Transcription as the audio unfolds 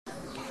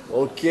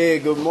Okay,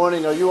 good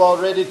morning. Are you all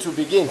ready to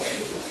begin?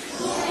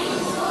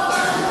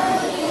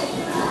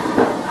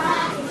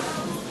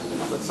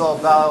 Let's all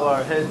bow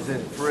our heads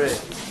and pray.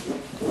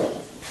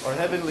 Our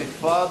Heavenly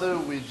Father,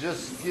 we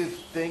just give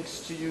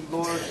thanks to you,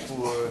 Lord,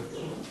 for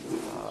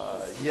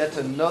yet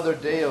another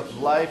day of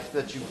life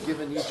that you've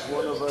given each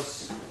one of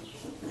us.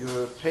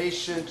 You're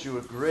patient,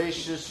 you're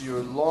gracious,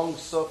 you're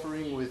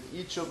long-suffering with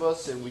each of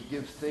us, and we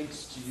give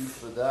thanks to you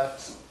for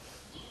that.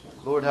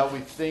 Lord, how we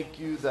thank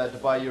you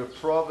that by your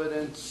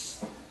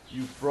providence,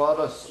 you've brought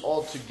us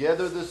all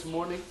together this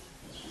morning,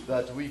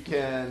 that we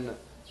can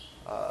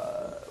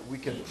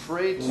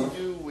pray to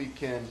you, we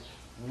can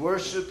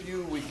worship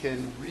you, we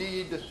can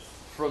read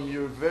from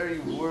your very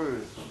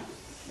word.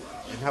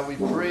 And how we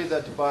pray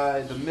that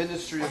by the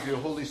ministry of your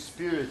Holy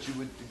Spirit, you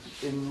would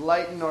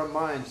enlighten our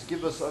minds,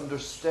 give us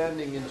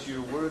understanding into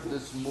your word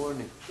this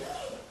morning,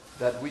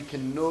 that we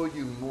can know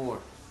you more.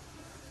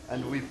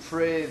 And we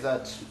pray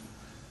that,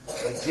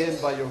 again,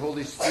 by your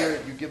Holy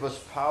Spirit, you give us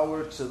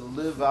power to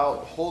live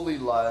out holy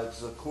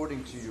lives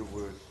according to your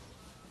word.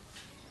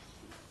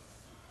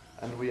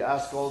 And we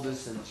ask all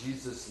this in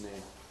Jesus'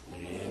 name.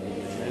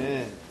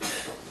 Amen.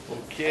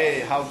 Okay,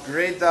 how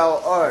great thou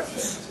art.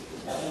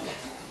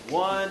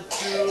 1,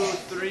 2,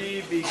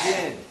 3,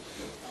 begin.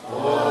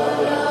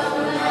 Lord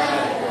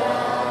my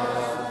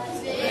God,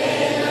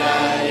 stand I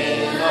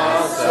in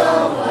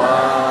awesome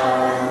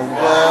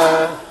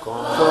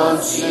wonder,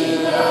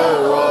 consider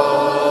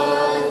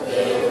all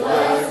the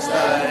works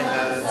thy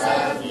hands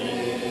have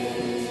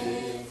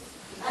made.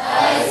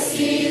 I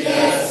see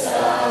the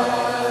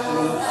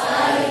stars,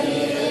 I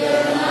hear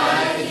the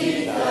mighty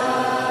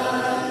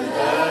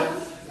thunder,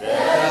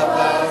 that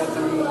bow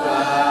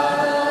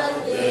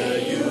throughout the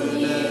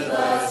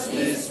universe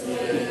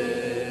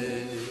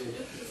displayed.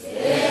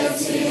 Then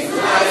sings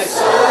my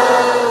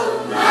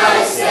soul, my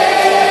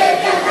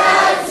Savior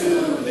God to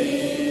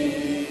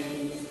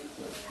thee.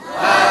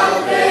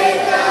 How great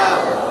thou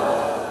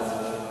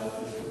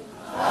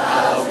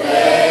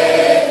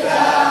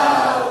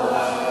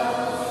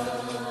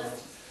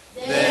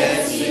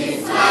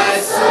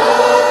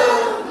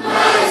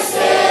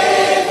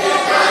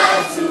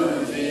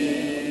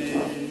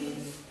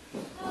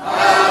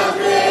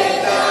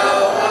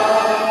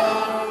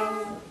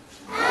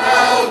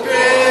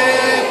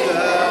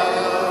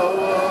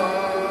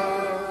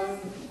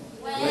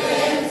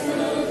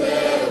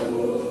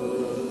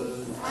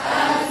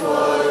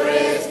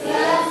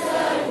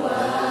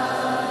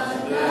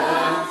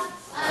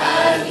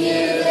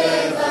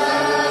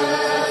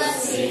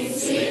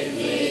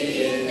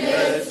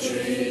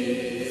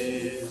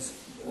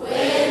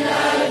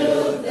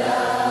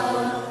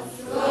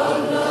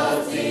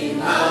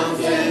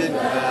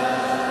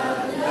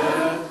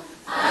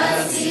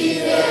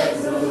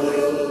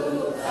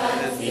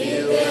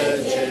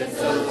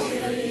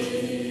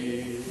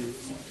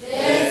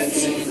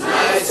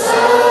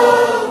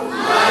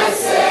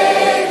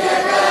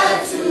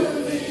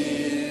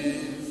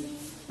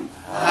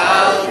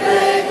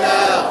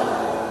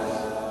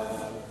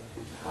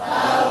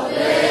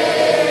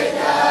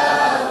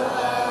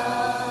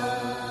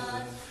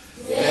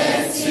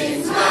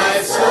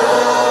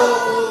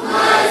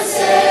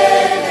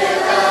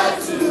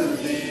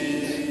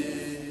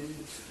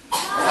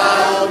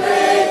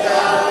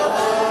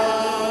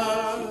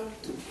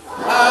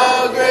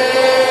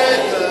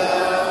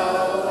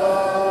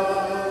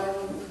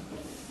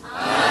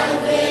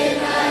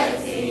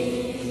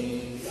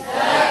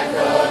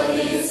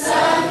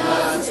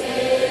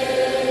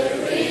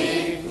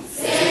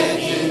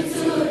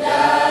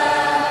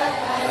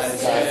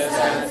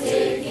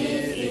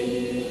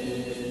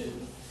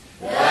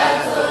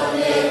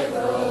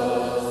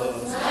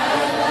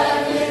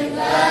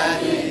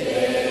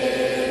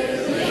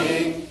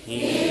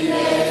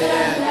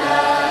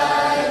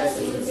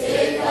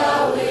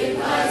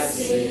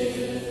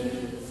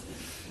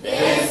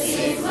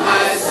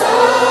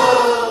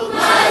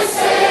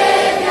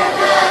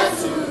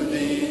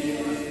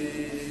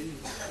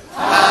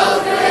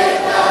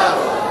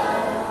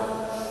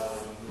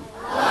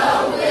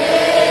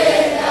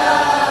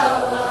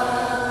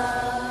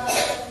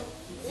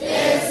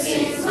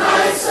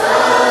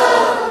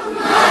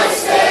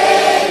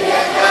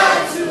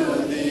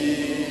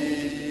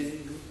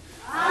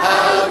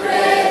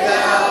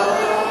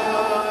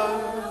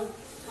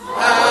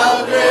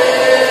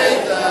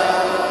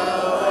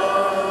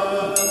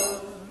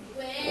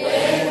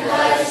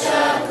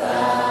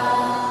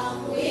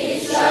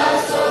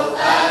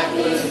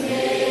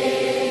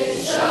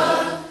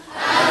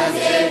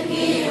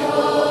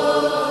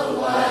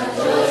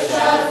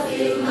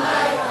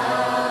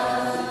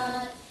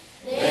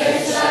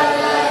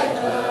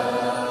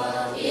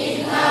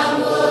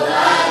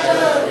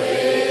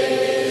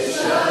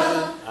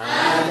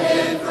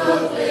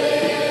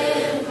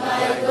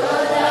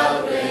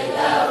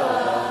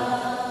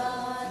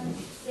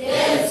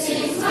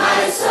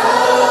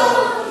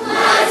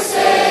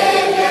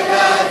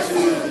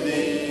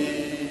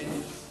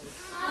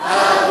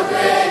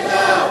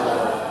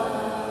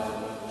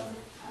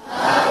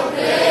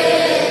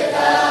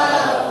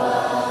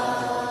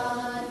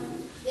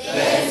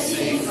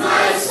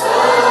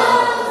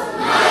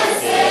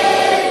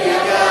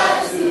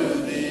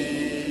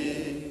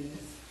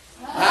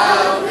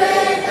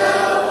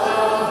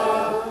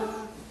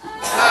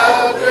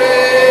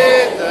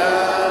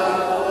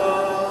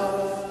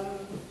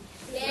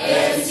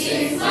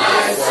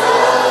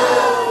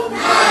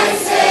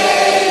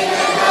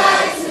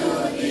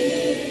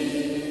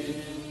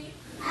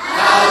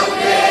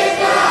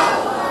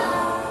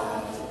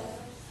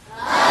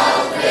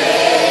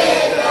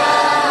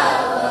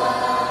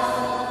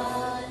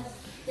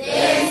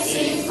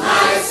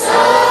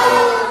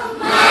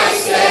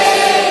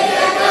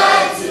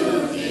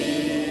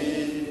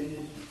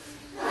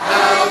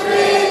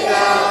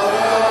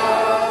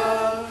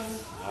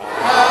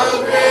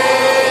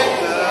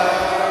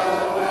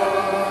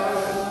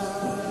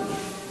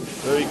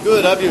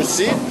have your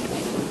seat.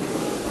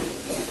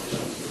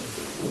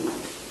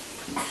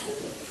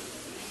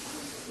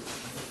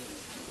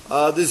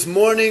 This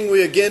morning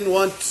we again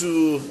want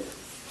to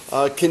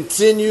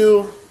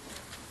continue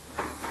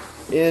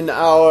in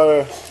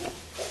our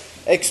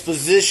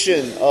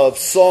exposition of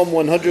Psalm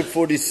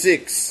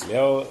 146.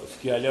 Leo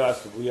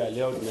asubuhi ya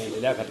leo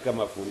tunaendelea katika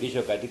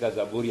mafundisho katika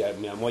Zaburi ya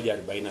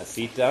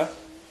 146.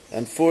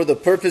 And for the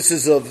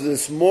purposes of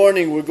this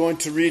morning, we're going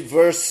to read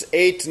verse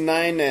 8,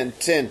 9, and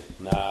 10.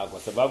 Na kwa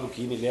sababu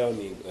kiini leo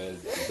ni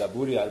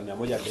Zaburi ya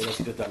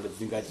 146,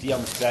 tunazingatia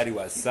mstari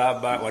wa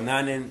 7, wa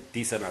 8,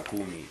 9 na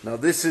 10. Now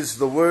this is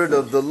the word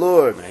of the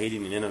Lord. Na hili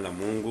ni neno la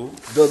Mungu.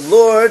 The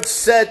Lord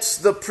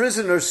sets the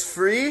prisoners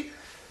free.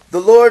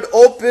 The Lord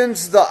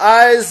opens the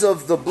eyes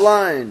of the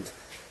blind.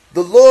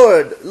 The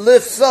Lord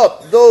lifts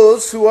up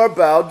those who are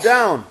bowed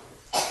down.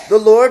 The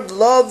Lord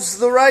loves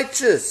the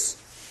righteous.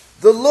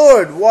 The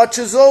Lord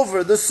watches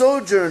over the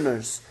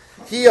sojourners.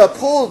 He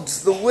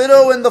upholds the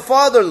widow and the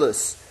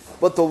fatherless,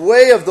 but the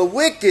way of the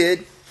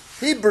wicked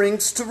he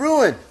brings to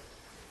ruin.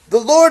 The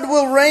Lord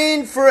will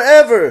reign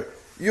forever,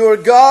 your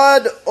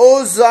God,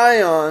 O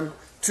Zion,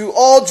 to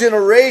all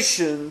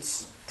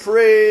generations.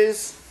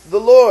 Praise the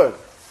Lord.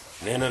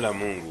 Neno la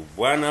Mungu.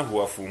 Bwana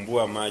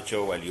huwafumbua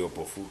macho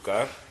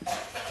waliopofuka.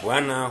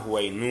 Bwana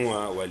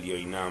huwainua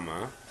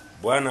walioinama.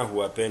 Bwana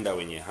huwapenda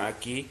wenye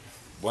haki.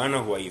 Bwana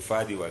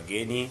huwahifadhi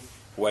wageni,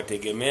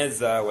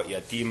 huwategemeza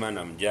yatima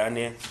na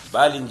mjane,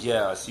 bali njia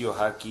ya wasio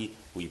haki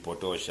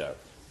huipotosha.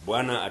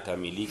 Bwana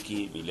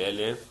atamiliki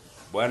milele.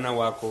 Bwana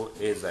wako,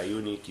 e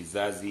Zayuni,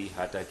 kizazi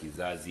hata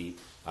kizazi.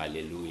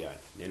 Haleluya.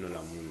 Neno la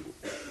Mungu.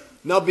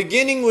 Now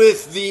beginning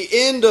with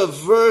the end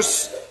of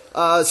verse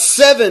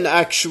 7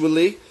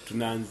 actually,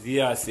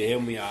 tunaanzia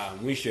sehemu ya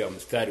mwisho ya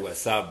mstari wa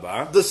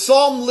 7. The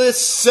psalm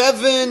lists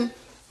 7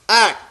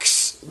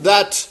 acts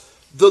that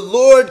the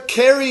Lord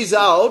carries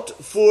out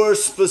for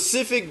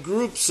specific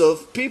groups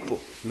of people.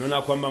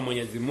 Tunaona kwamba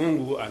Mwenyezi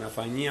Mungu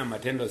anafanyia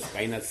matendo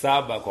aina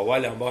 7 kwa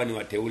wale ambao ni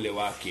wateule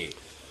wake.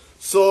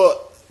 So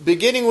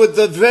beginning with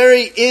the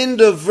very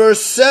end of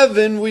verse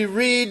 7, we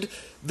read,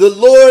 the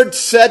Lord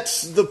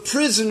sets the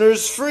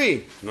prisoners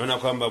free. Tunaona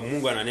kwamba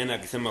Mungu ananena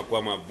akisema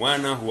kwamba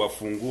Bwana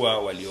huwafungua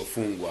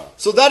waliofungwa.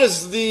 So that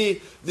is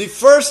the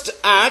first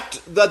act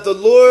that the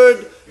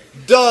Lord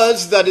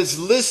does that is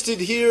listed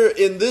here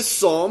in this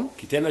psalm.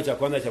 Kitendo cha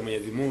kwanza cha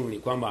Mwenyezi Mungu ni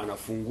kwamba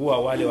anafungua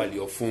wale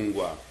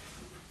waliofungwa.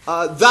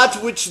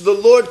 That which the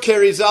Lord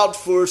carries out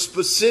for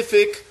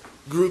specific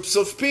groups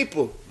of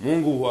people.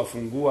 Mungu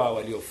huwafungua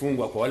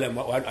waliofungwa kwa wale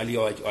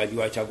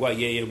aliowachagua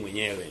yeye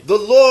mwenyewe. The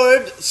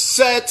Lord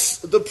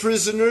sets the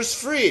prisoners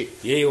free.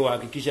 Yeye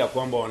huhakikisha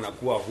kwamba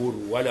wanakuwa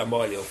huru wale ambao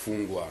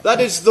waliofungwa.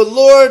 That is, the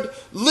Lord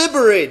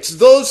liberates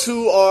those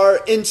who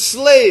are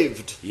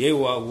enslaved. Yeye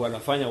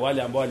wanafanya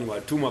wale ambao ni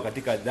watumwa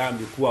katika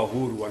dhambi kuwa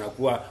huru,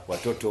 wanakuwa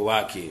watoto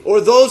wake.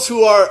 Or those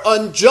who are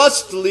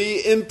unjustly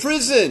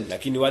imprisoned.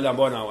 Lakini wale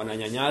ambao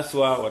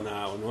wananyanyaswa,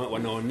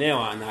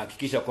 wanaonewa,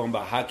 anahakikisha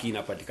kwamba haki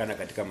inapatikana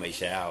katika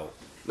maisha yao.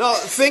 Now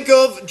think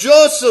of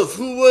Joseph,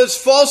 who was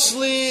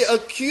falsely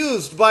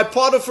accused by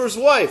Potiphar's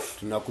wife.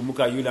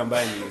 Tunakumbuka yule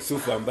ambaye ni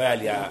Yusufu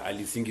ambaye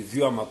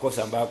alisingiziwa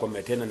makosa ambayo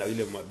ametenda na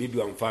yule mabibi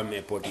wa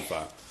mfalme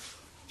Potiphar.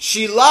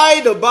 She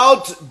lied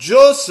about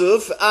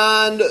Joseph,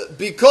 and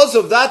because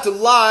of that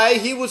lie,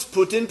 he was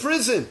put in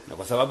prison. Na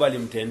kwa sababu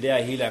alimtendea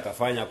hila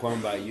akafanya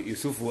kwamba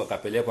Yusufu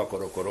akapelekwa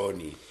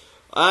korokoroni.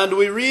 And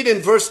we read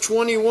in verse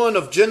 21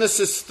 of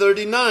Genesis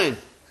 39.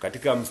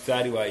 Katika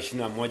mstari wa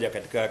 21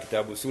 katika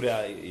kitabu sura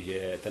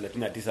ya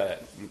 39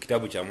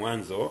 kitabu cha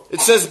Mwanzo, it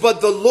says, but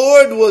the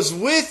Lord was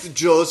with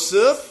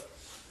Joseph,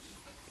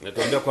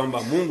 natuambia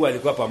kwamba Mungu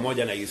alikuwa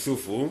pamoja na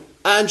Yusufu,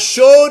 and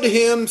showed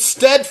him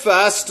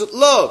steadfast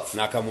love,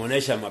 na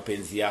akamuonesha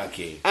mapenzi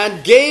yake,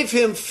 and gave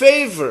him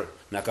favor,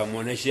 na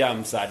akamuonesha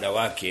msaada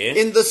wake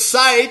in the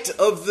sight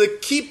of the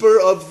keeper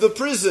of the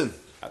prison.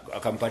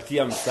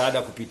 Akampatia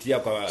msaada kupitia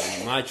kwa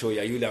macho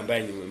ya yule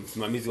ambaye ni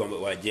msimamizi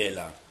wa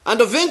jela.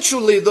 And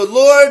eventually the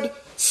Lord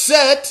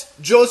set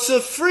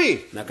Joseph free.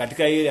 Na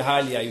katika ile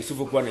hali ya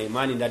Yusufu kuwa na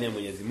imani ndani ya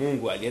Mwenyezi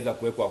Mungu, aliweza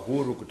kuwekwa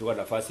huru kutoka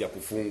nafasi ya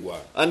kufungwa.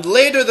 And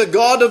later the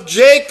God of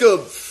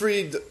Jacob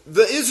freed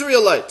the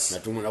Israelites. Na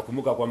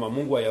tunakumbuka kwamba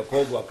Mungu wa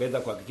Yakobo akaweza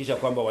kuhakikisha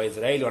kwamba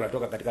Waisraeli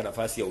wanatoka katika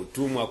nafasi ya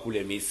utumwa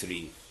kule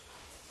Misri.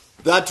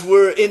 That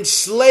were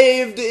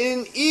enslaved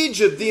in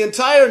Egypt. The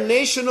entire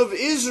nation of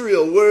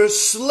Israel were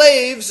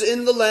slaves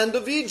in the land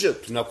of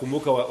Egypt.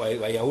 Tunakumbuka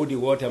Wayahudi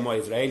wote ama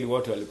Waisraeli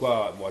wote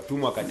walikuwa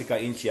watumwa katika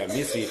nchi ya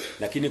Misri,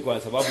 lakini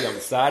kwa sababu ya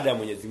msaada wa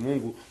Mwenyezi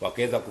Mungu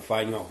wakaweza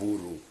kufanywa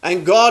huru.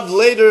 And God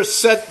later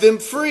set them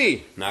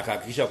free. Na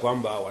akahakikisha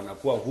kwamba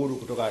wanakuwa huru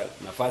kutoka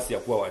nafasi ya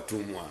kuwa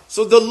watumwa.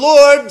 So the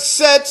Lord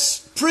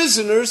sets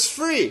prisoners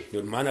free.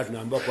 Ndio maana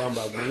tunaambiwa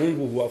kwamba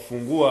Mungu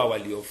huwafungua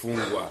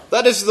waliofungwa.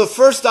 That is the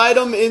first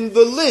item in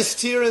the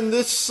list here in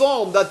this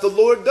psalm that the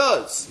Lord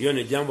does. Hiyo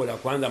ni jambo la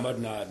kwanza ambalo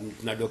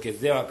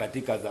tunadokezewa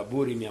katika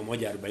Zaburi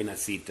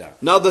 146.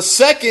 Now the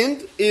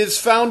second is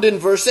found in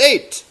verse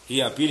 8. Hii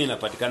ya pili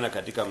inapatikana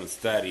katika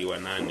mstari wa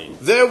 8.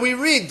 There we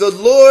read,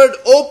 the Lord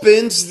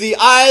opens the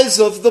eyes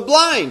of the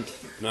blind.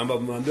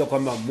 Tunaambiwa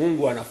kwamba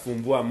Mungu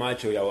anafumbua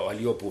macho ya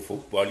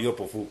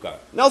waliopofuka.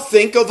 Now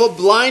think of a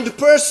blind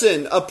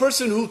person, a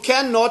person who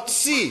cannot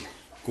see.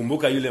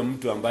 Kumbuka yule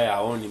mtu ambaye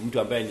haoni, mtu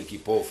ambaye ni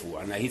kipofu,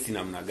 anahisi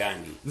namna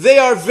gani? They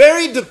are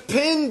very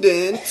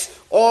dependent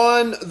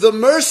on the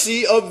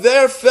mercy of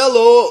their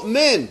fellow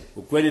men.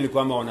 Ukweli ni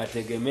kwamba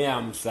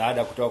wanategemea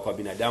msaada kutoka kwa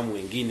binadamu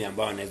wengine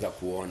ambao wanaweza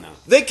kuona.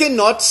 They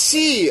cannot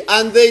see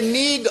and they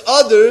need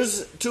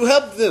others to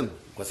help them.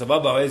 Kwa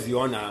sababu hawezi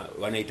ona,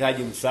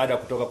 wanahitaji msaada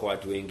kutoka kwa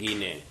watu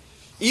wengine.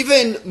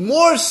 Even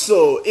more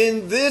so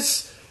in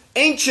this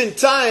ancient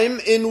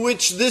time in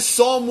which this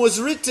psalm was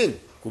written.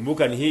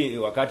 Kumbuka ni hii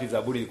wakati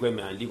Zaburi ilikuwa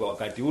imeandikwa,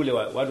 wakati ule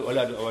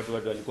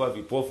watu walikuwa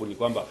vipofu, ni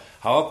kwamba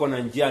hawako na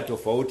njia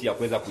tofauti ya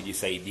kuweza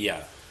kujisaidia.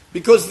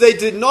 Because they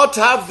did not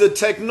have the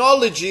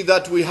technology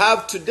that we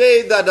have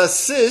today that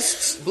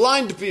assists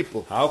blind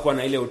people. Hawako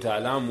na ile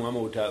utaalamu ama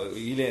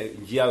ile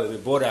njia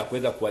bora ya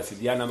kuweza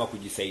kuwasiliana ama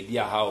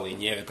kujisaidia hao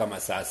wenyewe kama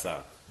sasa.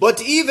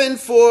 But even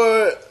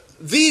for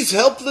these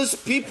helpless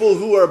people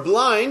who are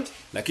blind,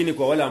 lakini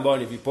kwa wale ambao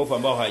ni vipofu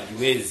ambao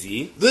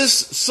hawajiwezi,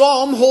 this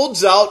psalm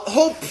holds out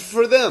hope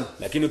for them.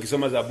 Lakini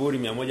ukisoma Zaburi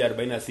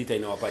 146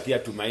 inawapatia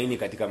tumaini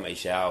katika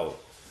maisha yao.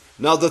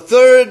 Now the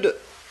third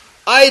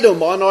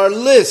item on our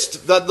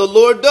list that the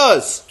Lord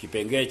does,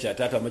 kipengele cha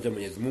tatu ambacho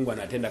Mwenyezi Mungu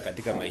anatenda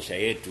katika maisha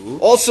yetu,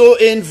 also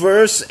in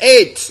verse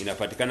 8,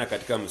 inapatikana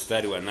katika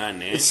mstari wa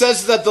 8. It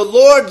says that the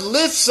Lord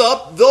lifts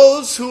up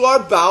those who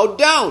are bowed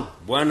down.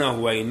 Bwana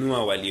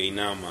huwainua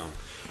walioinama.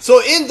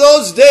 So in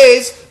those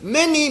days,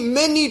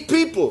 many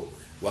people,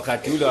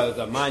 wakati ule wa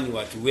zamani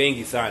watu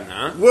wengi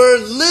sana, were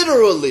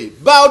literally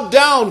bowed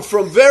down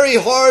from very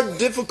hard,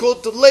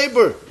 difficult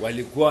labor.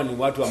 Walikuwa ni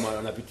watu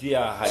wanapitia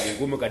hali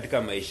ngumu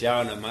katika maisha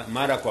yao, na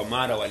mara kwa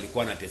mara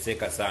walikuwa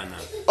wanateseka sana.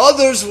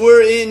 Others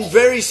were in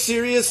very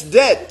serious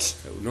debt.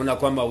 Unaona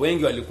kwamba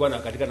wengi walikuwa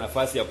katika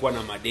nafasi ya kuwa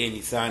na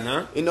madeni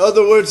sana. In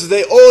other words,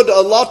 they owed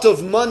a lot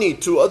of money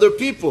to other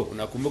people.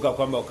 Unakumbuka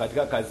kwamba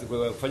katika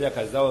kufanya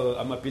kazi zao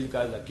ama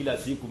pilika za kila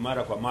siku,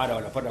 mara kwa mara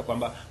wanapata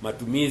kwamba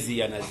matumizi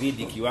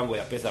yanazidi kiwango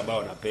ya pesa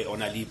ambayo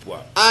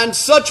wanalipwa. And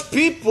such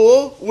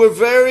people were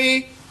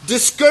very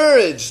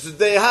discouraged.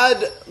 They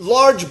had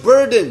large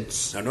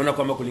burdens. Na unaona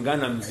kwamba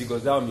kulingana na mzigo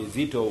zao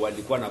mizito,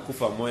 walikuwa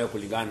nakufa moyo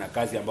kulingana na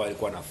kazi ambayo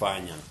walikuwa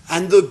wanafanya.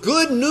 And the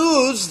good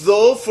news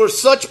though for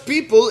such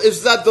people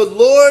is that the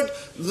Lord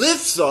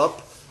lifts up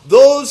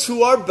those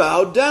who are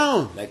bowed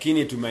down.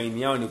 Lakini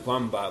tumaini yao ni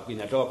kwamba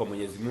inatoka kwa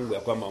Mwenyezi Mungu, ya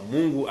kwamba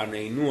Mungu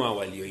anainua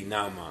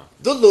walioinama.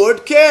 The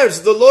Lord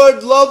cares. The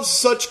Lord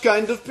loves such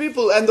kind of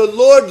people, and the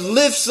Lord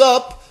lifts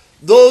up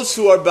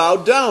those who are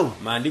bowed down.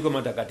 Maandiko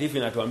matakatifu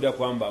yanatuambia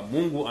kwamba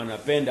Mungu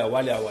anapenda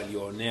wale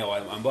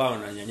walioonewa, ambao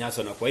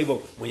wananyanyaswa, na kwa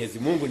hivyo Mwenyezi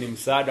Mungu ni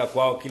msaada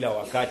kwao kila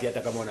wakati, hata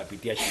kama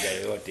wanapitia shida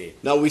yoyote.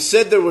 Now we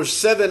said there were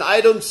 7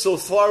 items so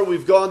far.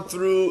 We've gone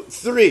through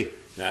 3.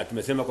 Na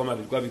tumesema kwamba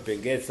vilikuwa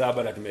vipengele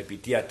 7 na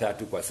tumepitia 3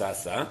 kwa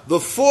sasa. The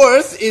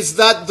fourth is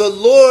that the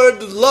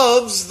Lord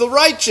loves the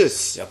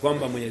righteous. Ya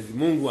kwamba Mwenyezi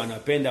Mungu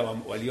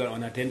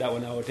anapenda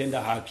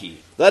wanaotenda haki.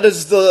 That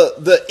is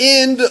the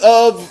end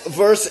of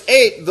verse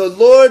 8.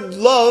 The Lord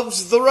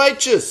loves the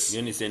righteous.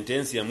 Hiyo ni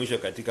sentensi ya mwisho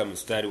katika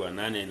mstari wa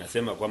 8,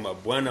 inasema kwamba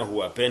Bwana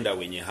huwapenda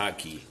wenye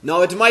haki.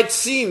 Now it might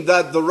seem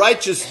that the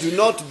righteous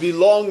do not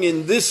belong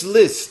in this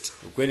list.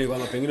 Ukweli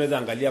kwamba pengine unaweza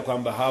angalia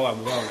kwamba hawa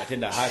ambao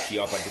wanatenda haki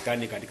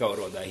hawapatikani katika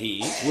orodha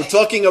hii. We're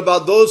talking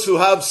about those who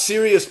have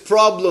serious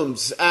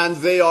problems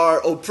and they are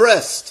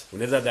oppressed.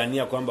 Unaweza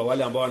dhania kwamba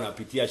wale ambao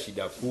wanapitia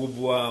shida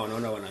kubwa,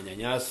 wanaona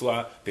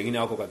wananyanyaswa, pengine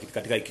wako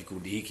katika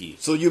kikundi hiki.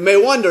 So you may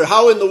wonder,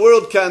 how in the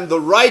world can the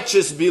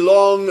righteous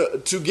belong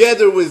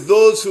together with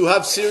those who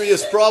have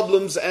serious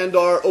problems and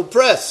are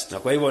oppressed? Na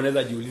kwa hivyo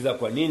unaweza jiuliza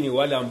kwa nini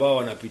wale ambao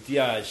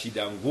wanapitia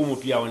shida ngumu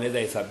pia wanaweza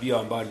hesabiwa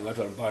ambao ni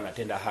watu ambao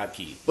wanatenda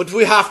haki. But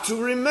we have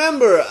to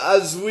remember,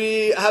 as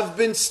we have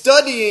been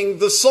studying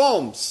the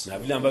Psalms, na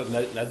vile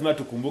ambavyo lazima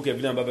tukumbuke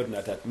vile ambavyo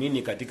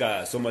tunatathmini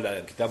katika somo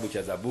la kitabu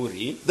cha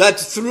Zaburi, that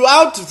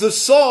throughout the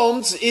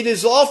Psalms it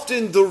is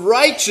often the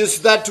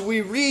righteous that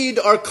we read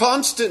are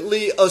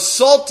constantly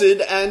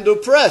assaulted and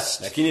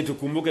oppressed. Lakini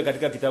tukumbuke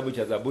katika kitabu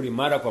cha Zaburi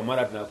mara kwa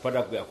mara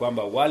tunapata ya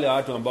kwamba wale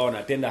watu ambao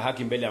wanatenda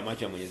haki mbele ya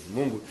macho ya Mwenyezi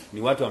Mungu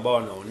ni watu ambao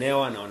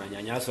wanaonewa na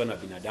wananyanyaswa na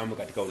binadamu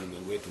katika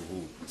ulimwengu wetu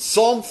huu.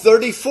 Psalm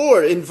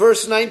 34 in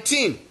verse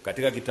 19.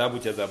 Katika kitabu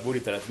cha Zaburi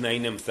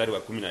 34 mstari wa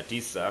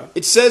 19,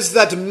 it says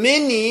that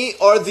many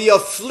are the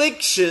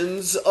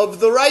afflictions of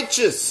the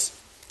righteous.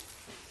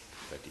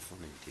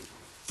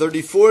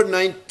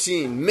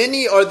 34:19.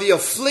 Many are the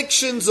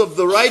afflictions of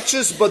the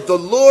righteous, but the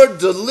Lord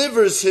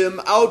delivers him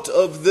out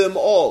of them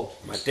all.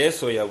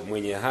 Mateso ya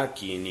mwenye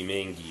haki ni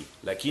mengi,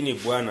 lakini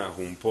Bwana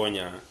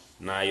humponya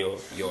nayo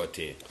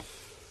yote.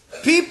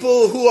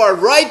 People who are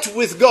right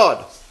with God,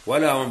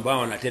 wale ambao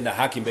wanatenda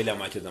haki mbele ya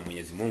macho za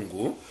Mwenyezi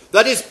Mungu,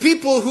 that is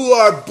people who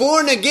are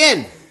born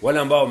again. Wale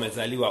ambao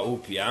wamezaliwa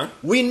upya.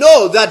 We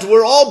know that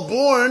we're all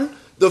born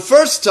the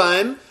first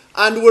time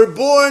and we're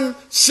born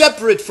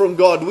separate from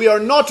God. We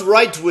are not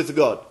right with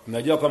God.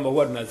 Tunajua kwamba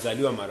huwa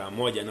tunazaliwa mara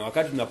moja, na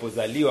wakati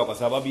tunapozaliwa kwa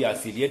sababu ya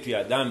asili yetu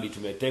ya dhambi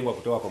tumetengwa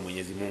kutoka kwa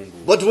Mwenyezi Mungu.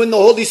 But when the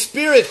Holy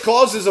Spirit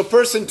causes a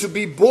person to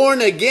be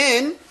born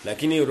again,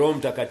 lakini Roho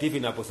Mtakatifu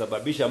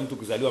inaposababisha mtu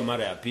kuzaliwa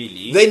mara ya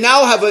pili, they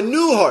now have a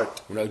new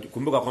heart.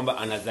 Unakumbuka kwamba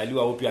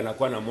anazaliwa upya,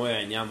 anakuwa na moyo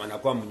ya nyama,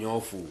 anakuwa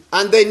mnyofu.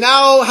 And they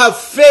now have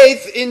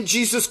faith in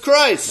Jesus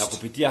Christ. Na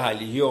kupitia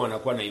hali hiyo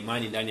wanakuwa na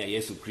imani ndani ya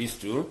Yesu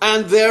Kristo.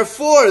 And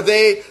therefore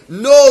they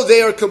know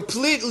they are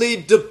completely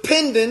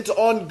dependent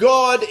on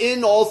God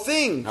in all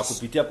things. Na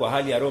kupitia kwa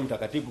hali ya Roho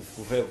Mtakatifu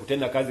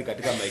kutenda kazi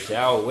katika maisha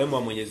yao, wema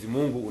wa Mwenyezi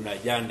Mungu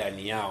unajaa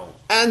ndani yao.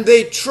 And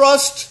they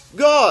trust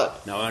God.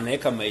 Na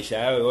wanaweka maisha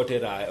yao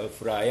yote,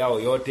 furaha yao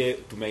yote,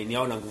 tumaini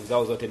yao na nguvu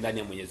zao zote ndani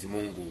ya Mwenyezi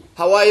Mungu.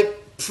 How I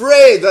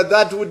pray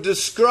that would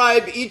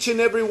describe each and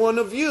every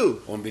one of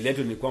you. Ombi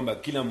letu ni kwamba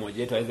kila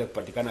mmoja wetu aweze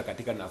kupatikana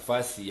katika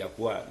nafasi ya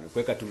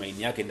kuweka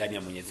tumaini yake ndani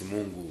ya Mwenyezi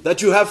Mungu.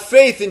 That you have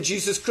faith in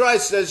Jesus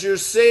Christ as your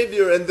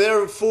Savior, and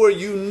therefore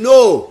you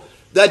know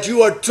that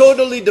you are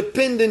totally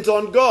dependent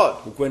on God.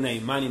 Ukuwe na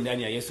imani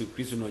ndani ya Yesu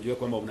Kristo, unajua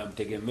kwamba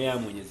unamtegemea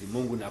Mwenyezi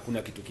Mungu na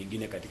hakuna kitu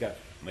kingine katika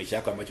maisha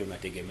yako ambacho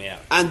unategemea.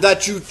 And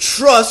that you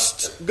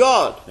trust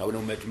God. Na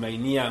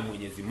unatumainia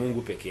Mwenyezi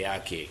Mungu peke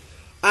yake.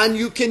 And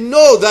you can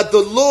know that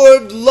the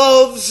Lord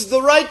loves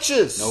the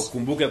righteous. Na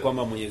ukumbuke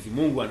kwamba Mwenyezi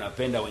Mungu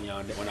anapenda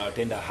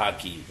wanaotenda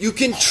haki. You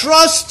can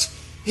trust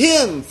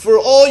Him for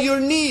all your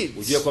needs.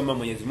 Ujue kwamba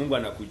Mwenyezi Mungu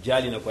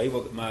anakujali, na kwa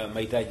hivyo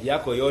mahitaji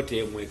yako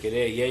yote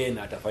muwekelee yeye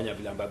na atafanya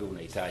vile ambavyo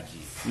unahitaji.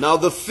 Now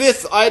the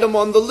fifth item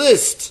on the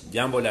list.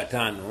 Jambo la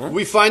 5.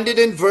 We find it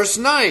in verse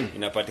 9.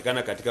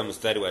 Inapatikana katika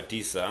mstari wa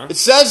 9. It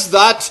says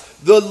that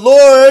the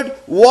Lord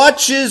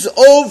watches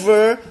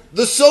over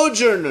the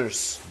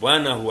sojourners.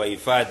 Bwana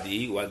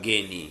huwahifadhi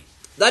wageni.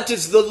 That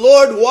is, the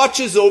Lord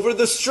watches over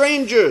the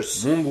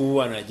strangers. Mungu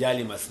huwa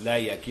anajali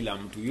maslahi ya kila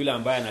mtu, yule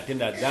ambaye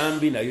anatenda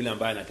dhambi na yule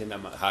ambaye anatenda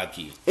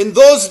haki. In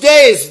those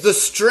days, the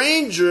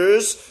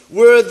strangers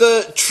were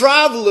the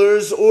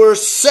travelers or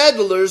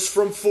settlers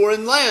from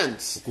foreign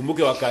lands.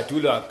 Ukumbuke wakati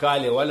ule wa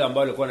kale, wale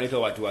ambao walikuwa wanaitwa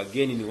watu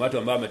wageni ni watu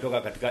ambao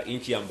wametoka katika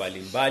nchi ya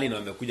mbalimbali na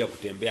wamekuja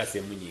kutembea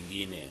sehemu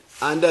nyingine.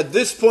 And at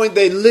this point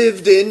they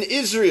lived in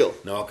Israel.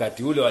 Na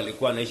wakati ule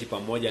walikuwa wanaishi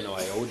pamoja na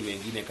Wayahudi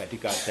wengine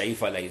katika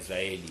taifa la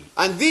Israeli.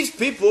 And these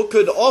people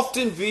could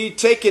often be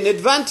taken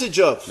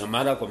advantage of. Na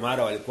mara kwa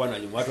mara walikuwa na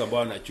watu ambao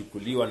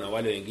wanachukuliwa na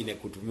wale wengine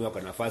kutumiwa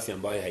kwa nafasi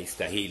ambayo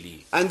haistahili.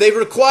 And they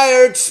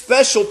required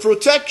special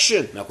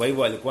protection. Na kwa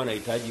hivyo walikuwa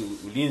wanahitaji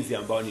ulinzi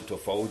ambao ni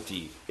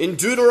tofauti. In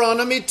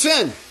Deuteronomy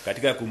 10,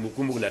 katika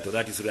Kumbukumbu la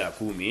Torati sura ya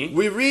 10,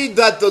 we read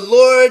that the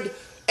Lord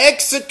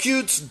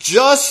executes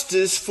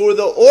justice for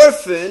the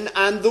orphan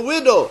and the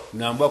widow.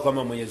 Naambiwa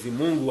kwamba Mwenyezi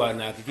Mungu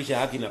anahakikisha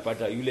haki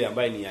inapata yule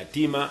ambaye ni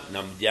yatima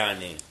na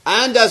mjane.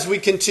 And as we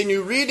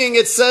continue reading,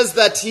 it says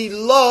that He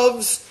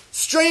loves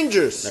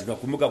strangers. Na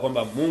tunakumbuka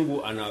kwamba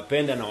Mungu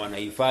anawapenda na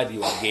wanahifadhi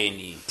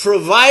wageni,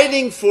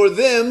 providing for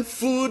them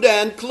food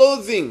and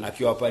clothing.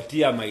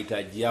 akiwapatia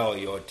mahitaji yao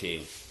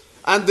yote.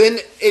 And then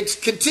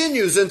it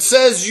continues and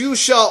says, you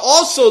shall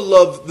also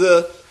love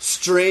the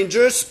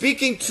stranger.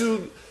 Speaking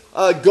to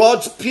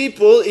God's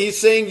people, He's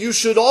saying you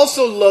should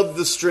also love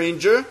the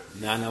stranger.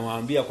 Na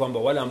anawaambia kwamba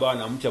wale ambao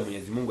wanamcha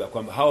Mwenyezi Mungu ya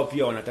kwamba hao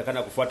pia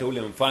wanatakana kufuata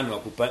ule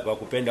mfano wa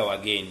kupenda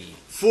wageni.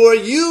 For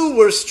you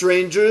were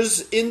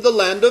strangers in the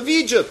land of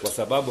Egypt. Kwa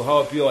sababu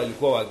hao pia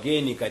walikuwa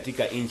wageni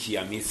katika nchi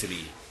ya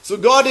Misri. So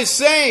God is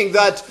saying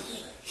that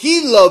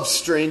He loves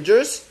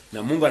strangers.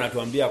 Na Mungu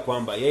anatuambia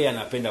kwamba yeye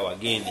anapenda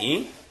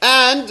wageni.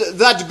 And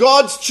that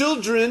God's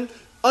children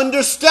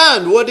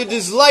understand what it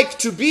is like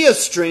to be a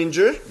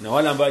stranger. Na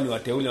wale ambao ni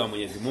wateule wa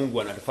Mwenyezi Mungu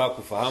wanafaa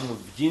kufahamu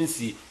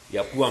jinsi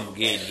ya kuwa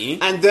mgeni.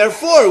 And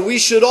therefore we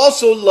should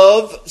also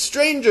love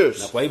strangers.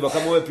 Na kwa hivyo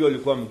kama wewe pia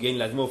ulikuwa mgeni,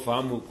 lazima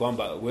ufahamu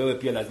kwamba wewe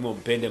pia lazima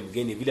umpende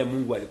mgeni vile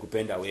Mungu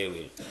alikupenda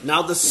wewe.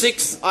 Now the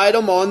sixth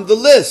item on the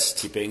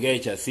list. Kipengele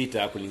cha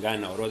 6 kulingana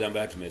na orodha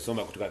ambayo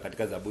tumesoma kutoka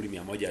katika Zaburi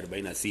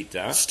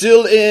 146.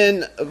 Still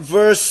in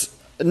verse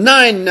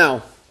 9 now.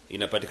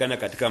 Inapatikana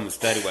katika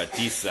mstari wa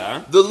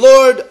 9. The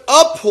Lord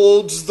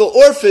upholds the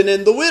orphan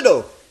and the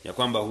widow. Ya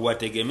kwamba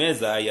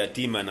huwategemeza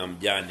yatima na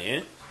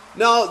mjane.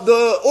 Now,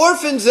 the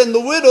orphans and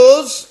the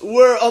widows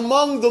were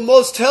among the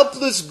most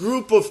helpless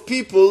group of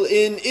people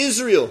in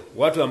Israel.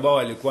 Watu ambao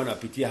walikuwa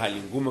wanapitia hali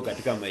ngumu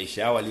katika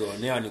maisha yao,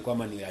 walionewa ni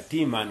kwamba ni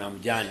yatima na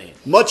mjane.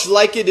 Much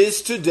like it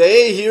is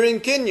today here in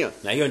Kenya.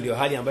 Na hiyo ndio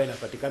hali ambayo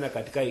inapatikana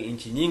katika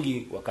nchi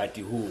nyingi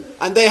wakati huu.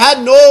 And they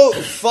had no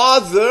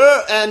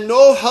father and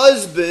no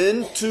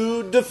husband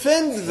to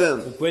defend them.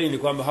 Ukweli ni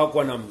kwamba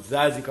hawakuwa na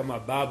mzazi kama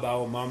baba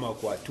au mama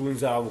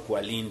kuwatunza au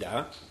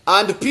kuwalinda.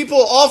 And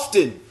people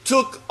often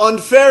took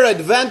unfair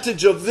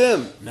advantage of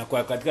them. Na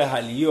kwa katika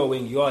hali hiyo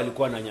wengi wao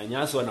walikuwa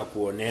wananyanyaswa na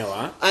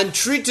kuonewa. And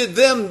treated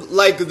them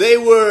like they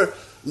were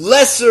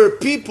lesser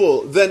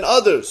people than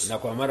others. Na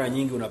kwa mara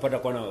nyingi unapata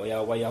kwa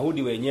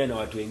Wayahudi wenyewe na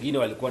watu wengine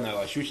walikuwa na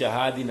washusha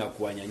hadhi na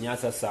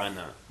kuwanyanyasa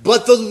sana.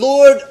 But the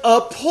Lord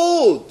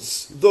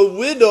upholds the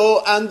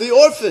widow and the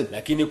orphan.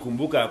 Lakini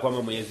kumbuka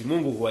kwamba Mwenyezi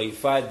Mungu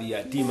huwahifadhi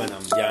yatima na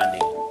mjane.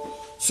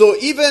 So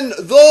even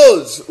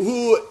those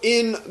who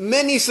in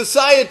many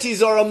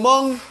societies are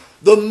among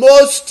the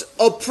most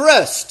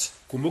oppressed,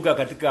 kumbuka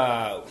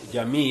katika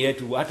jamii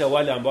yetu hata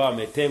wale ambao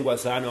wametengwa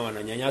sana,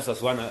 wananyanyaswa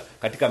sana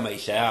katika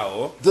maisha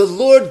yao, the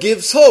Lord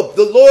gives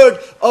hope. The Lord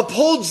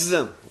upholds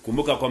them.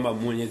 kumbuka kwamba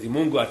Mwenyezi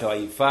Mungu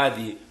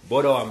atawahifadhi,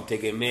 bora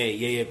wamtegemee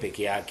yeye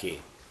peke yake.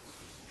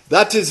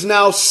 That is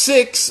now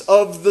 6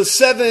 of the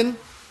 7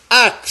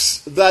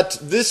 acts that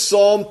this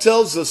psalm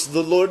tells us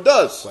the Lord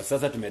does. Kwa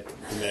sasa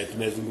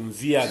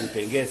tumezungumzia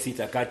vipengee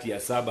 6 kati ya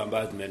 7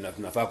 ambazo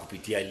tunafaa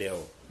kupitia leo.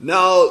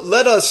 Now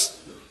let us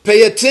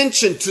pay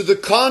attention to the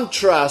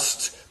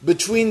contrast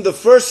between the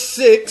first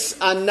 6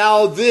 and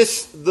now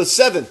this, the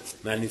 7th.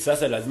 Na ni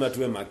sasa lazima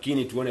tuwe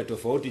makini tuone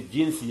tofauti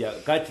jinsi ya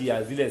kati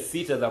ya zile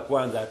 6 za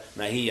kwanza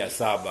na hii ya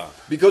 7.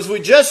 Because we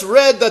just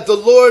read that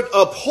the Lord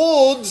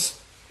upholds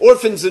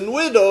orphans and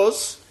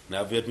widows. Na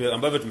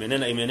ambavyo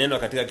imenenwa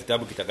katika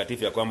kitabu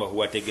kitakatifu ya kwamba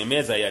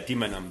huwategemeza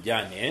yatima na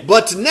mjane.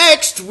 But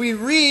next we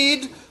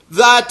read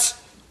that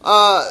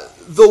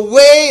the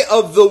way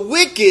of the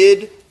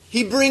wicked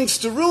he brings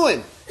to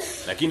ruin.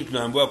 Lakini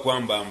tunaambiwa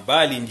kwamba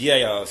mbali njia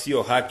ya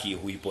wasio haki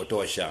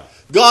huipotosha.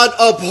 God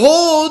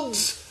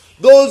upholds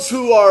those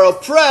who are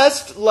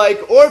oppressed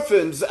like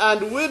orphans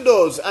and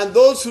widows, and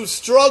those who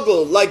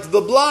struggle like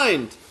the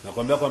blind.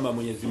 Nakwambia kwamba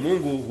Mwenyezi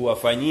Mungu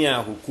huwafanyia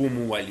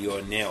hukumu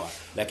walionewa,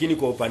 lakini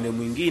kwa upande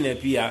mwingine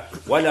pia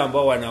wale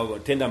ambao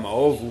wanatenda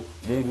maovu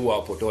Mungu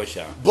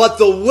huwapotosha. But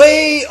the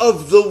way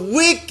of the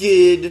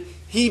wicked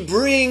he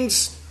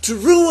brings to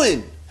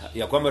ruin.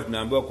 Ya kwamba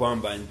tunaambiwa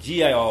kwamba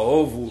njia ya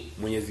waovu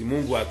Mwenyezi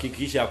Mungu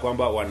hakikisha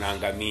kwamba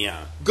wanaangamia.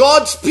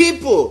 God's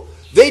people,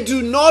 they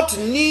do not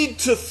need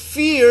to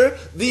fear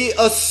the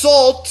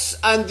assaults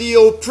and the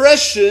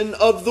oppression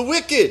of the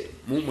wicked.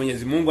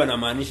 Mwenyezi Mungu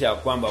anamaanisha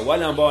kwamba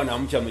wale ambao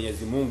wanamcha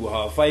Mwenyezi Mungu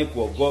hawafai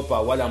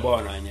kuogopa wale ambao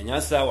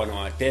wananyanyasa,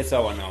 wanawatesa,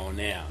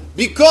 wanaonea.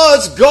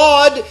 Because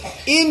God,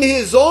 in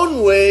his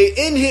own way,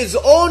 in his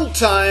own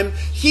time,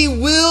 he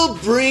will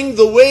bring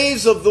the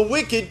ways of the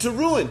wicked to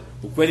ruin.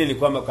 Ukweli ni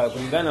kwamba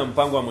kulingana na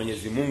mpango wa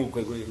Mwenyezi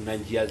Mungu na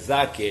njia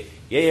zake,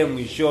 yeye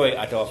mwishowe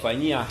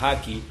atawafanyia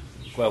haki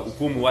kwa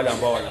hukumu wale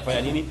ambao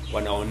wanafanya nini?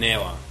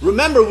 Wanaonewa.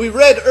 Remember, we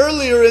read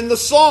earlier in the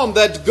psalm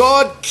that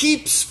God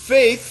keeps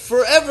faith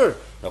forever.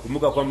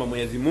 Nakumbuka kwamba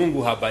Mwenyezi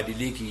Mungu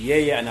habadiliki,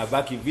 yeye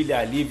anabaki vile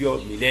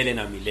alivyo milele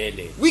na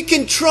milele. We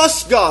can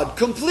trust God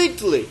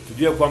completely.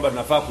 Tujue kwamba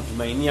tunafaa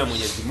kutumainia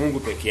Mwenyezi Mungu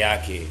peke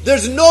yake.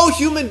 There's no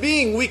human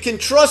being we can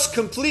trust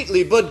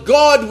completely, but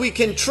God we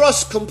can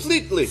trust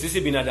completely.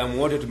 Sisi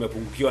binadamu wote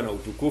tumepungukiwa na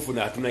utukufu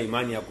na hatuna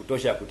imani ya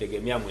kutosha ya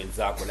kutegemea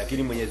mwenzako,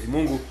 lakini Mwenyezi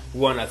Mungu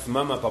huwa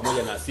anasimama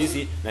pamoja na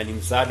sisi na ni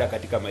msaada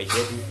katika maisha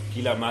yetu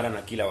kila mara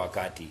na kila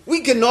wakati. We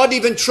cannot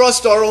even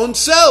trust our own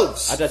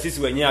selves. Hata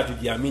sisi wenyewe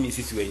hatujiamini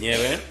sisi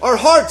wenyewe. Our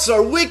hearts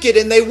are wicked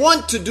and they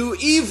want to do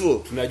evil.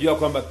 Tunajua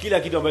kwamba kila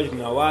kitu ambacho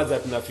tunawaza,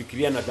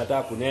 tunafikiria na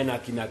tunataka kunena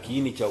kina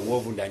kiini cha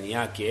uovu ndani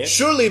yake.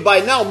 Surely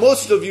by now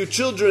most of you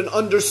children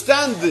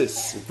understand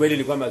this. Ukweli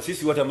ni kwamba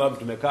sisi wote ambao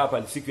tumekaa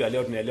hapa siku ya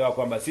leo tunaelewa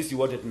kwamba sisi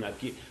wote tuna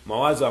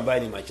mawazo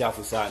ambayo ni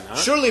machafu sana.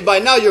 Surely by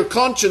now your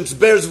conscience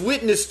bears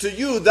witness to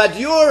you that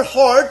your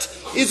heart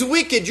is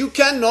wicked. You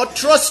cannot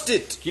trust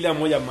it. Kila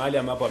mmoja mahali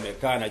ambapo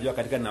amekaa anajua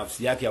katika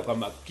nafsi yake ya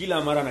kwamba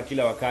kila mara na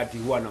kila wakati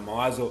huwa na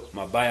mawazo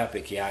mabaya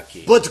peke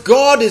yake. But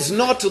God is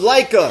not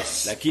like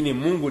us. Lakini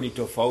Mungu ni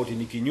tofauti,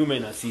 ni kinyume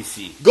na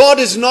sisi. God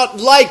is not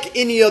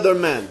like any other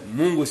man.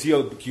 Mungu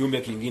sio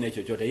kiumbe kingine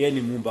chochote. Yeye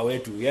ni muumba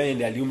wetu. Yeye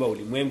ndiye aliumba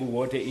ulimwengu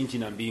wote, nchi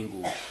na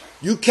mbingu.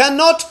 You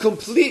cannot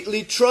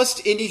completely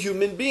trust any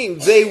human being.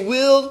 They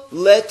will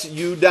let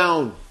you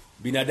down.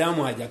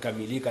 Binadamu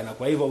hajakamilika na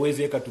kwa hivyo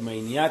huwezi weka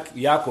tumaini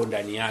yako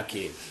ndani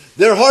yake.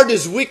 Their heart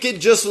is wicked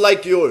just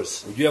like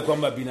yours. Ujue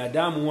kwamba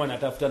binadamu huwa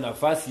anatafuta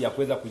nafasi ya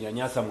kuweza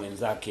kunyanyasa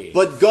mwenzake.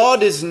 But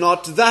God is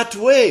not that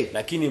way.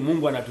 Lakini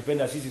Mungu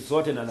anatupenda sisi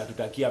sote na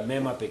anatutakia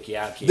mema peke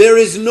yake.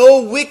 There is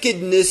no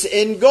wickedness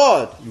in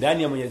God.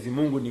 Ndani ya Mwenyezi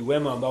Mungu ni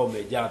wema ambao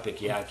umejaa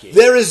peke yake.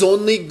 There is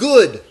only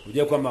good.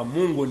 Ujue kwamba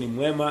Mungu ni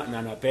mwema na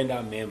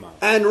anapenda mema.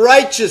 And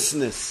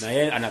righteousness. Na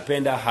yeye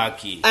anapenda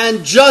haki.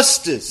 And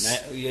justice.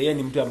 Na yeye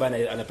ni mtu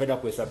ambaye anapenda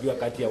kuhesabiwa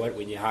kati ya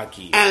wenye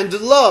haki. And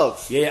love.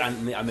 Yeye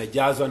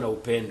amejazwa na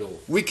upendo.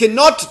 We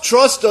cannot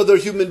trust other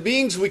human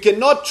beings. We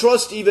cannot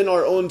trust even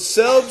our own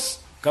selves.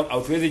 Kama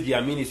hauwezi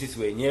jiamini sisi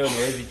wenyewe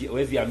na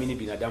huwezi amini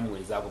binadamu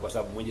wenzako kwa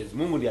sababu Mwenyezi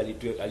Mungu ndiye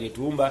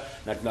aliyetuumba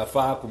na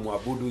tunafaa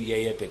kumwabudu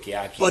yeye peke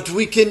yake. But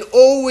we can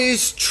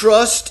always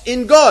trust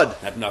in God.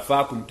 Na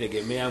tunafaa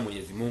kumtegemea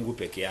Mwenyezi Mungu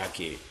peke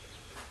yake.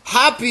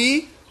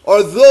 Happy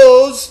are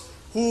those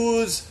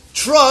whose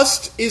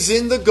trust is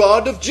in the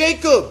God of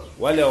Jacob.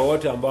 Wale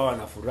wote ambao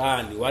wana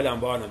furaha ni wale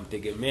ambao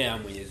wanamtegemea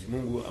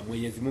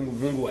Mwenyezi Mungu,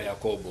 Mungu wa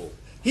Yakobo.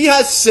 He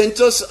has sent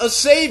us a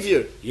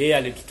savior. Yeye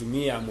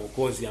alitutumia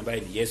mwokozi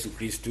ambaye ni Yesu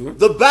Kristo.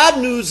 The bad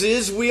news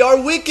is we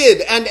are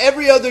wicked and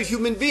every other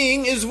human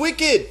being is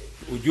wicked.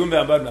 ujumbe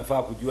ambao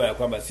tunafaa kujua ya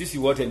kwamba sisi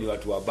wote ni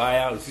watu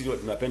wabaya, sisi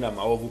tunapenda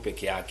maovu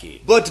peke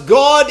yake. But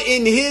God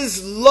in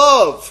his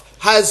love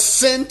has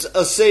sent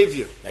a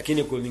savior.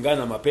 Lakini kulingana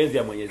na mapenzi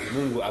ya Mwenyezi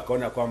Mungu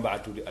akaona kwamba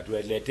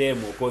atuletee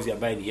mwokozi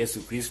ambaye ni Yesu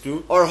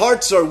Kristo. Our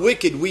hearts are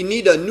wicked. We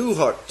need a new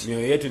heart.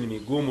 Mioyo yetu ni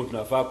migumu,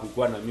 tunafaa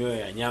kuwa na mioyo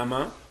ya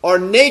nyama. Our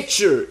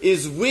nature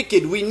is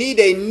wicked. We need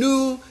a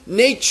new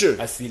nature.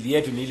 Asili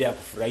yetu ni ile ya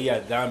kufurahia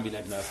dhambi na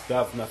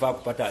tunafaa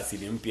kupata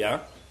asili mpya.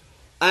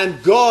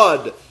 And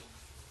God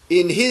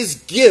in his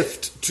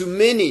gift to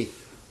many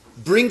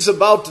brings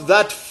about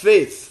that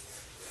faith.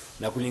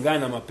 Na kulingana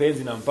na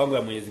mapenzi na mpango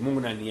ya Mwenyezi Mungu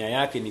na nia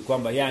yake ni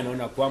kwamba yeye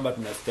anaona kwamba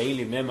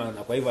tunastahili mema, na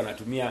kwa hivyo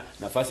anatumia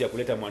nafasi ya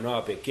kuleta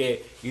mwanao pekee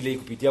ili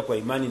kupitia kwa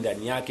imani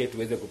ndani yake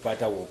tuweze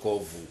kupata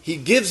wokovu. He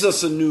gives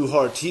us a new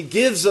heart. He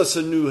gives us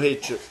a new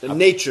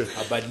nature.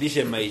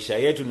 Abadilishe maisha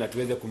yetu na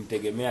tuweze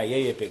kumtegemea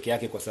yeye peke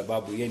yake, kwa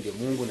sababu yeye ndiye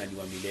Mungu na ni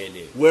wa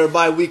milele.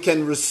 Whereby we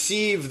can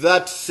receive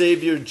that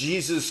Savior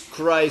Jesus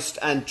Christ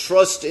and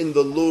trust in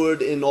the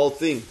Lord in all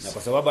things. Na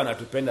kwa sababu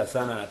anatupenda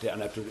sana,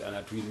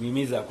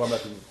 anatuhimiza kwamba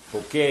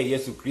tupokee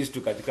Yesu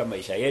Kristo katika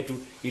maisha yetu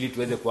ili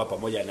tuweze kuwa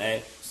pamoja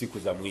naye siku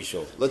za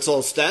mwisho. Let's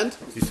all stand.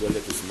 Sisi wote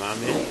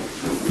tusimame.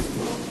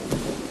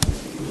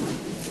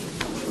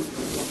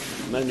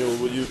 Manuel,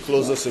 will you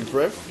close us in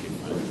prayer?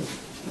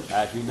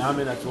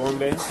 Tuiname na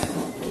tuombe.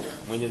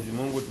 Mwenyezi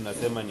Mungu,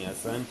 tunasema ni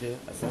asante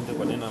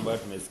kwa neno ambayo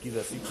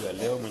tumesikiza siku ya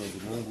leo. Mwenyezi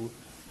Mungu,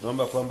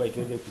 tunaomba kwamba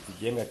iweze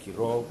kutujenga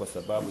kiroho, kwa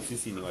sababu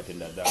sisi ni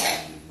watenda dhambi.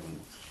 Mwenyezi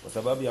Mungu, kwa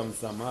sababu ya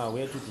msamaha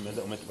wetu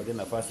umetupatia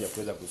nafasi ya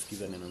kuweza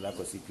kusikiza neno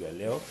lako siku ya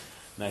leo.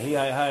 Na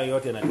haya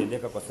yote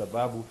yanatendeka kwa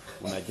sababu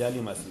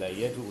unajali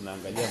maslahi yetu,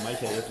 unaangalia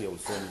maisha yetu ya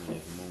usoni.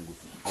 Mwenyezi Mungu,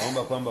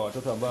 naomba kwamba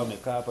watoto ambao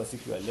wamekaa hapa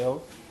siku ya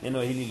leo,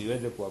 neno hili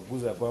liweze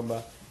kuwaguza,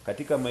 kwamba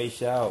katika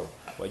maisha yao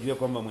wajue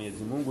kwamba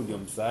Mwenyezi Mungu ndio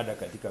msaada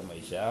katika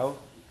maisha yao.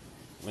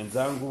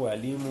 Wenzangu,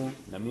 walimu,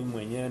 na mimi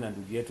mwenyewe na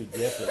ndugu yetu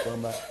Jeff,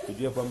 kwamba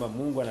tujue kwamba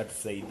Mungu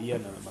anatusaidia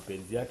na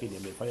mapenzi yake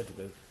ndiyo yamefanya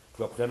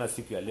tukakutana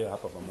siku ya leo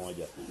hapa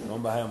pamoja.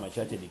 Naomba haya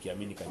machache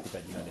nikiamini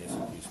katika jina la Yesu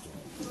Kristo.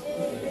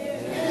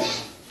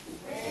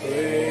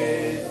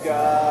 Praise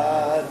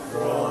God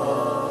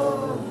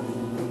from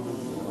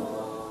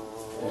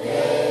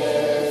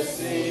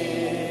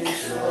blessings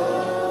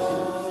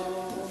flow.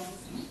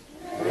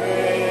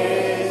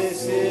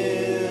 Praise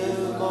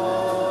him,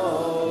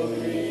 all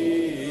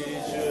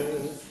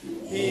creatures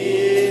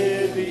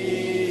here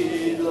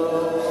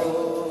below.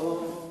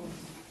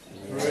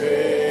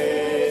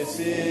 Praise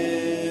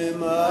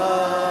him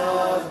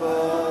above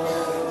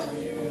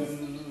you,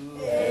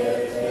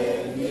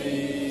 heavenly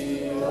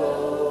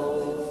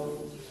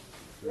hosts.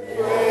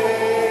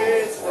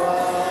 Praise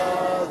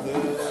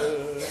Father,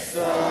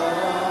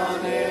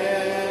 Son,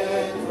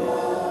 and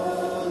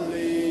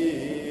Holy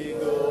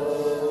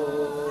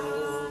Ghost.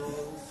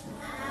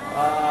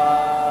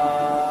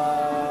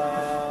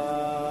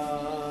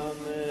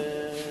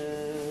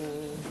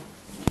 Amen.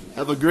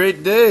 Have a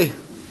great day.